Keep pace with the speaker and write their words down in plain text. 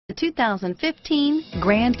The 2015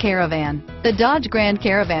 Grand Caravan. The Dodge Grand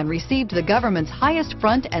Caravan received the government's highest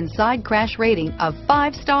front and side crash rating of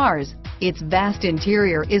 5 stars. Its vast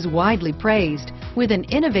interior is widely praised, with an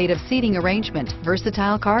innovative seating arrangement,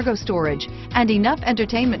 versatile cargo storage, and enough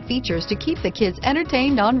entertainment features to keep the kids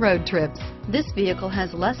entertained on road trips. This vehicle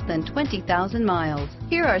has less than 20,000 miles.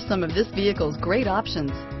 Here are some of this vehicle's great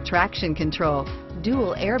options: traction control,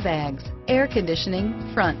 dual airbags, air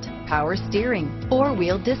conditioning front, power steering,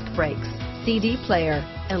 4-wheel disc brakes, CD player,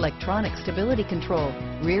 electronic stability control,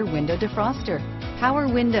 rear window defroster, power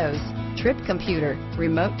windows, trip computer,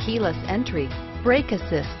 remote keyless entry, brake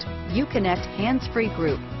assist, Uconnect hands-free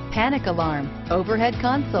group, panic alarm, overhead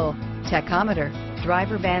console, tachometer,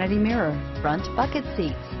 driver vanity mirror, front bucket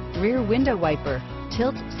seats, rear window wiper,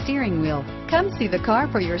 tilt steering wheel. Come see the car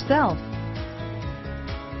for yourself.